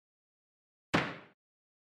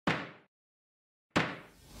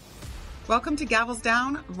Welcome to Gavels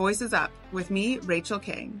Down, Voices Up with me, Rachel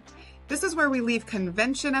King. This is where we leave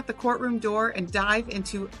convention at the courtroom door and dive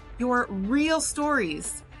into your real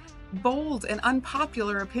stories, bold and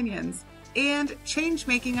unpopular opinions, and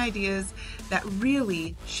change-making ideas that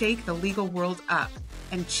really shake the legal world up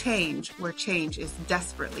and change where change is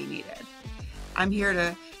desperately needed. I'm here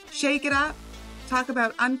to shake it up, talk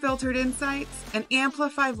about unfiltered insights, and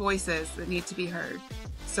amplify voices that need to be heard.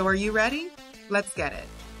 So are you ready? Let's get it.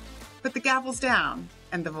 Put the gavels down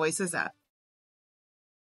and the voices up.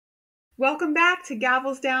 Welcome back to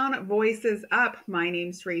Gavels Down, Voices Up. My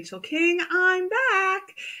name's Rachel King. I'm back.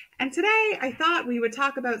 And today I thought we would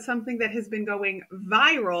talk about something that has been going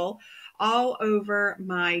viral all over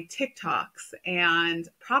my TikToks and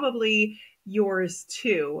probably yours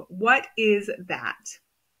too. What is that?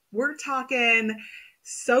 We're talking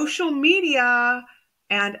social media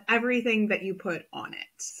and everything that you put on it.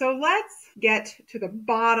 So let's get to the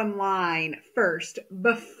bottom line first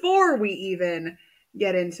before we even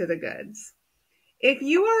get into the goods. If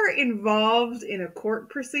you are involved in a court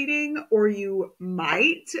proceeding, or you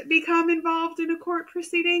might become involved in a court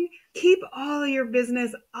proceeding, keep all of your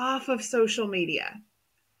business off of social media.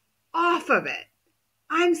 Off of it.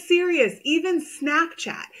 I'm serious. Even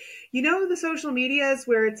Snapchat. You know the social medias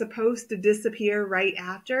where it's supposed to disappear right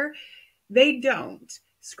after? They don't.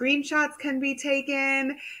 Screenshots can be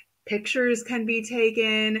taken. Pictures can be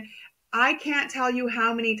taken. I can't tell you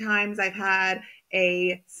how many times I've had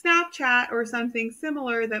a Snapchat or something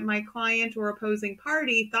similar that my client or opposing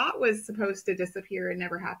party thought was supposed to disappear and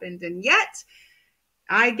never happened. And yet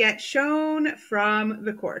I get shown from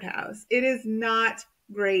the courthouse. It is not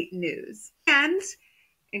great news. And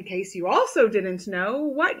in case you also didn't know,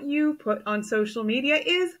 what you put on social media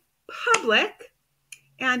is public.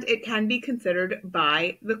 And it can be considered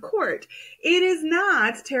by the court. It is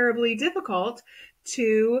not terribly difficult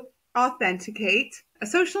to authenticate a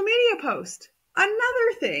social media post.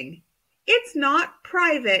 Another thing, it's not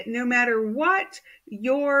private no matter what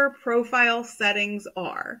your profile settings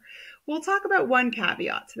are. We'll talk about one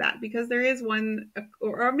caveat to that because there is one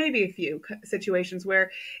or maybe a few situations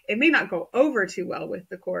where it may not go over too well with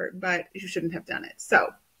the court, but you shouldn't have done it.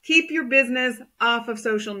 So keep your business off of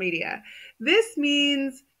social media. This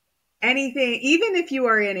means anything, even if you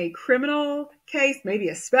are in a criminal case, maybe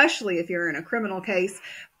especially if you're in a criminal case,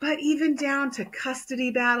 but even down to custody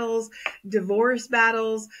battles, divorce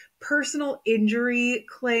battles, personal injury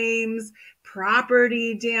claims,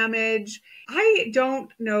 property damage. I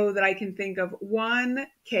don't know that I can think of one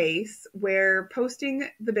case where posting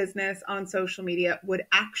the business on social media would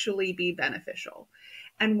actually be beneficial.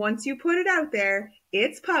 And once you put it out there,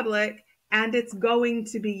 it's public and it's going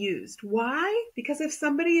to be used. Why? Because if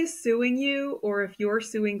somebody is suing you or if you're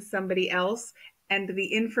suing somebody else and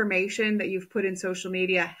the information that you've put in social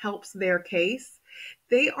media helps their case,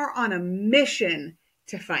 they are on a mission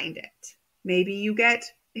to find it. Maybe you get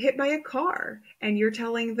hit by a car and you're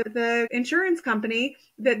telling the insurance company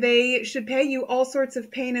that they should pay you all sorts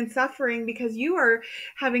of pain and suffering because you are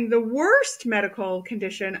having the worst medical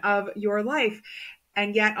condition of your life.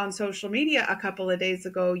 And yet on social media a couple of days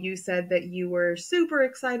ago, you said that you were super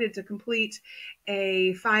excited to complete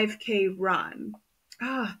a 5K run.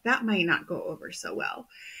 That might not go over so well.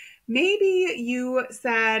 Maybe you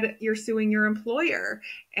said you're suing your employer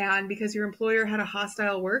and because your employer had a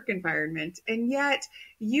hostile work environment, and yet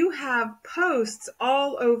you have posts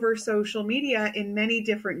all over social media in many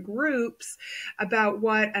different groups about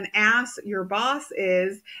what an ass your boss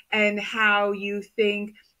is and how you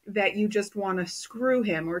think that you just want to screw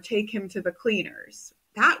him or take him to the cleaners.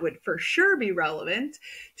 That would for sure be relevant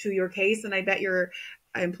to your case, and I bet your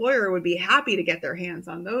employer would be happy to get their hands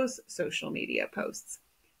on those social media posts.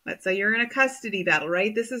 Let's say you're in a custody battle,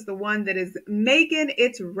 right? This is the one that is making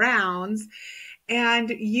its rounds, and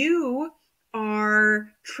you are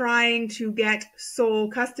trying to get sole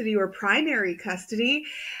custody or primary custody,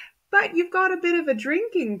 but you've got a bit of a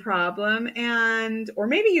drinking problem or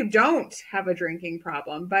maybe you don't have a drinking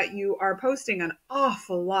problem, but you are posting an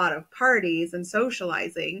awful lot of parties and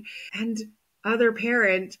socializing, and other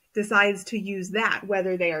parent decides to use that,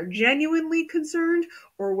 whether they are genuinely concerned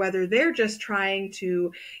or whether they're just trying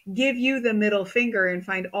to give you the middle finger and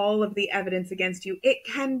find all of the evidence against you. It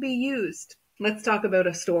can be used. Let's talk about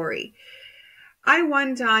a story. I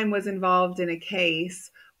one time was involved in a case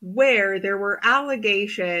where there were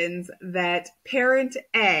allegations that parent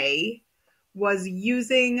A was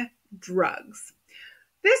using drugs.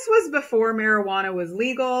 This was before marijuana was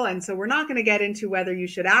legal, and so we're not going to get into whether you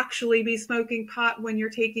should actually be smoking pot when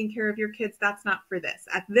you're taking care of your kids. That's not for this.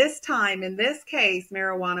 At this time, in this case,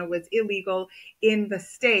 marijuana was illegal in the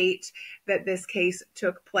state that this case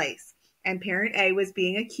took place. and parent A was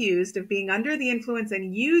being accused of being under the influence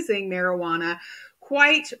and using marijuana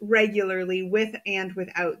quite regularly with and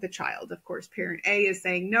without the child. Of course, parent A is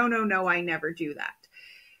saying, no, no, no, I never do that.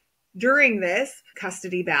 During this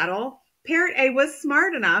custody battle, parent A was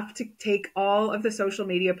smart enough to take all of the social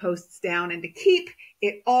media posts down and to keep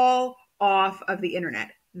it all off of the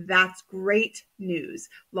internet. That's great news.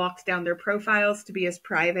 Locked down their profiles to be as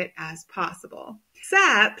private as possible.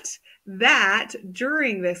 Except that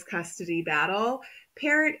during this custody battle,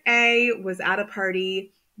 parent A was at a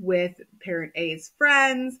party with parent A's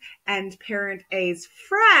friends, and parent A's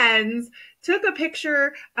friends took a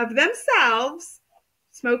picture of themselves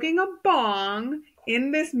smoking a bong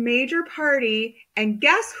in this major party, and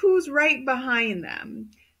guess who's right behind them?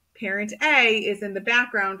 Parent A is in the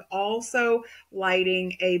background also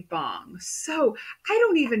lighting a bong. So I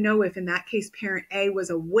don't even know if in that case parent A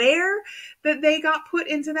was aware that they got put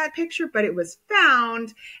into that picture, but it was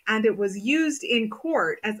found and it was used in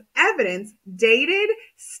court as evidence, dated,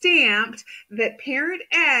 stamped, that parent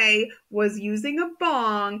A was using a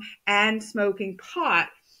bong and smoking pot.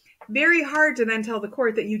 Very hard to then tell the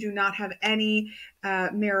court that you do not have any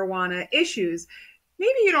marijuana issues.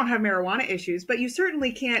 Maybe you don't have marijuana issues, but you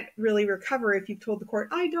certainly can't really recover if you've told the court,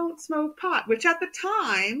 I don't smoke pot, which at the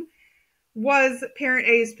time was parent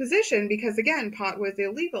A's position because, again, pot was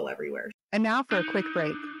illegal everywhere. And now for a quick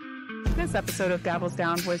break. This episode of Gavels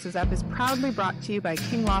Down, Voices Up is proudly brought to you by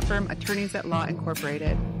King Law Firm Attorneys at Law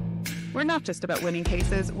Incorporated. We're not just about winning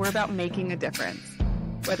cases, we're about making a difference.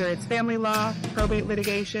 Whether it's family law, probate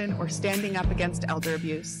litigation, or standing up against elder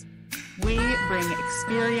abuse. We bring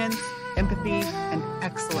experience, empathy, and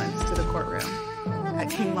excellence to the courtroom.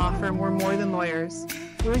 At King Law Firm, we're more than lawyers.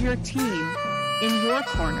 We're your team, in your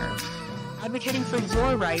corner, advocating for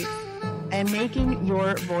your rights and making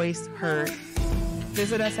your voice heard.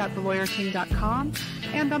 Visit us at thelawyerking.com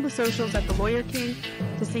and on the socials at The Lawyer King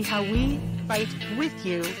to see how we fight with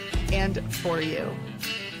you and for you.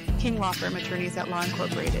 King Law Firm Attorneys at Law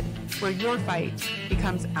Incorporated, where your fight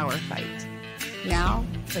becomes our fight. Now,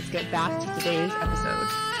 let's get back to today's episode.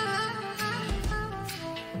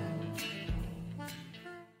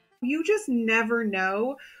 You just never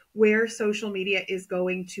know where social media is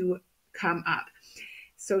going to come up.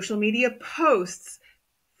 Social media posts,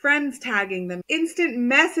 friends tagging them, instant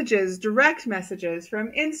messages, direct messages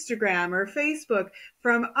from Instagram or Facebook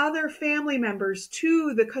from other family members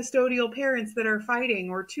to the custodial parents that are fighting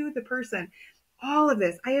or to the person. All of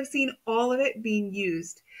this, I have seen all of it being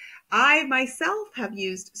used. I myself have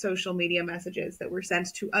used social media messages that were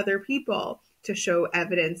sent to other people to show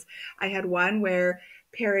evidence. I had one where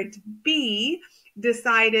parent B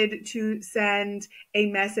decided to send a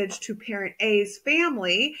message to parent A's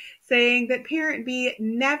family saying that parent B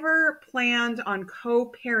never planned on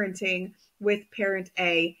co-parenting with parent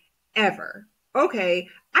A ever. Okay,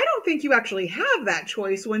 I don't think you actually have that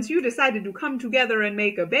choice once you decided to come together and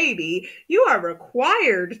make a baby. You are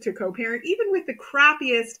required to co-parent, even with the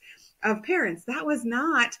crappiest of parents. That was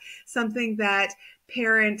not something that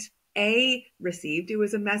parent A received. It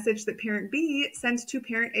was a message that parent B sent to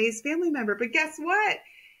parent A's family member. But guess what?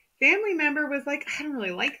 Family member was like, I don't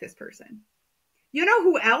really like this person. You know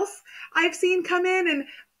who else I've seen come in and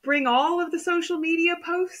bring all of the social media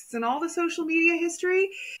posts and all the social media history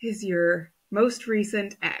is your most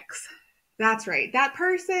recent ex. That's right. That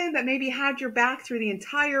person that maybe had your back through the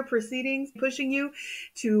entire proceedings, pushing you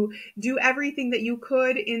to do everything that you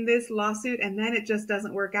could in this lawsuit, and then it just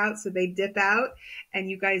doesn't work out, so they dip out and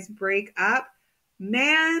you guys break up.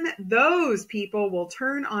 Man, those people will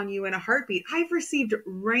turn on you in a heartbeat. I've received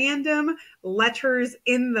random letters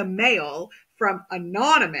in the mail from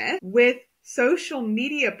anonymous with social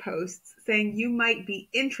media posts saying you might be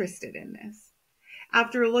interested in this.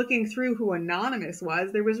 After looking through who anonymous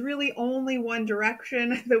was, there was really only one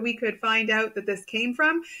direction that we could find out that this came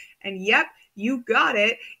from. And yep, you got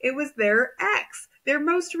it. It was their ex, their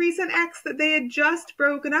most recent ex that they had just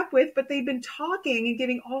broken up with, but they'd been talking and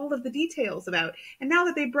giving all of the details about. And now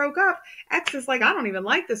that they broke up, ex is like, I don't even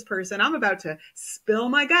like this person. I'm about to spill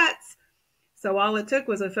my guts. So all it took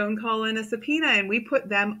was a phone call and a subpoena, and we put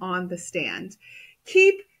them on the stand.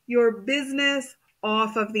 Keep your business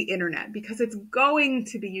off of the internet because it's going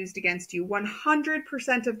to be used against you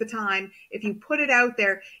 100% of the time. If you put it out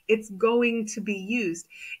there, it's going to be used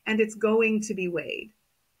and it's going to be weighed.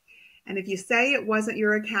 And if you say it wasn't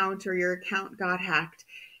your account or your account got hacked,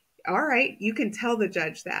 all right, you can tell the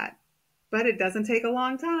judge that. But it doesn't take a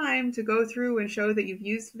long time to go through and show that you've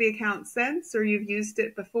used the account since or you've used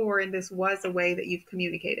it before and this was a way that you've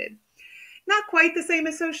communicated. Not quite the same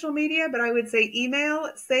as social media, but I would say email,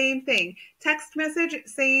 same thing. Text message,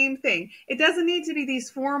 same thing. It doesn't need to be these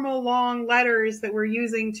formal long letters that we're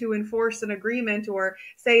using to enforce an agreement or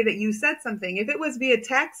say that you said something. If it was via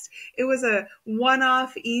text, it was a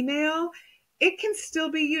one-off email, it can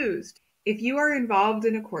still be used. If you are involved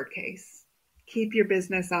in a court case, keep your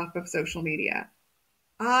business off of social media.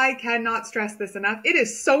 I cannot stress this enough. It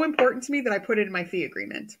is so important to me that I put it in my fee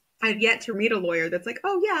agreement. I've yet to meet a lawyer that's like,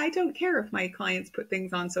 oh yeah, I don't care if my clients put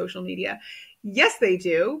things on social media. Yes, they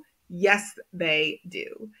do. Yes, they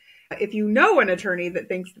do. If you know an attorney that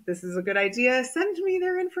thinks that this is a good idea, send me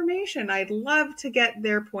their information. I'd love to get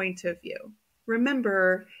their point of view.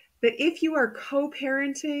 Remember that if you are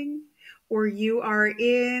co-parenting or you are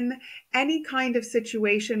in any kind of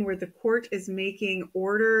situation where the court is making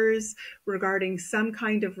orders regarding some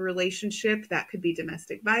kind of relationship, that could be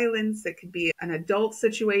domestic violence, it could be an adult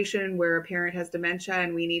situation where a parent has dementia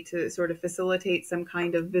and we need to sort of facilitate some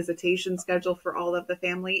kind of visitation schedule for all of the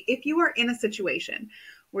family. If you are in a situation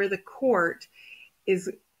where the court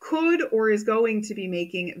could or is going to be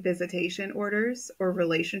making visitation orders or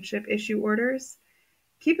relationship issue orders,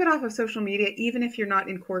 keep it off of social media, even if you're not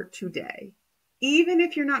in court today, even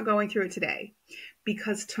if you're not going through it today,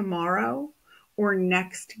 because tomorrow or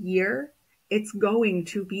next year, it's going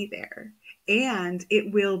to be there and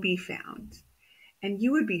it will be found. And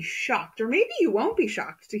you would be shocked, or maybe you won't be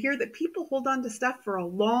shocked to hear that people hold on to stuff for a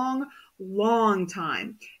long, long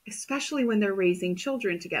time, especially when they're raising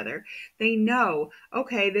children together. They know,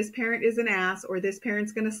 okay, this parent is an ass or this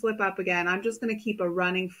parent's going to slip up again. I'm just going to keep a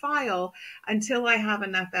running file until I have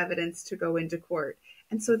enough evidence to go into court.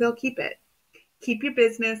 And so they'll keep it. Keep your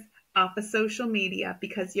business off of social media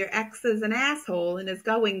because your ex is an asshole and is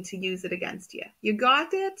going to use it against you. You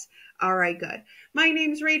got it? All right, good. My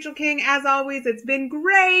name's Rachel King. As always, it's been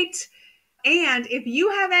great. And if you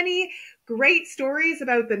have any great stories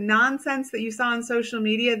about the nonsense that you saw on social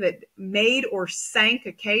media that made or sank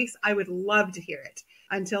a case, I would love to hear it.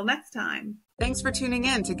 Until next time. Thanks for tuning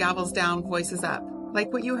in to Gavels Down, Voices Up.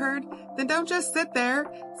 Like what you heard? Then don't just sit there.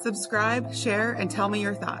 Subscribe, share, and tell me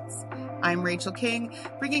your thoughts. I'm Rachel King,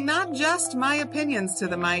 bringing not just my opinions to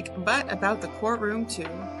the mic, but about the courtroom too.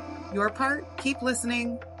 Your part, keep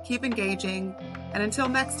listening, keep engaging, and until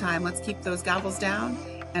next time, let's keep those gavels down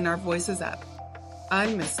and our voices up.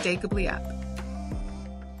 Unmistakably up.